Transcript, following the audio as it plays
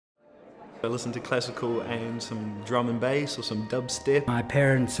I listen to classical and some drum and bass or some dubstep. My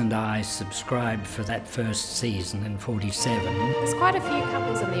parents and I subscribed for that first season in '47. There's quite a few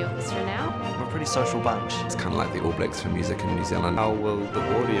couples in the orchestra now. We're a pretty social bunch. It's kind of like the All Blacks for music in New Zealand. How will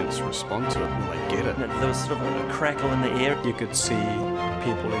the audience respond to it? Will they get it? There was sort of a crackle in the air. You could see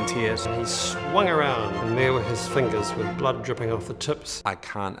people in tears. He swung around and there were his fingers with blood dripping off the tips. I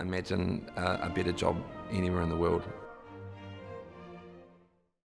can't imagine a better job anywhere in the world.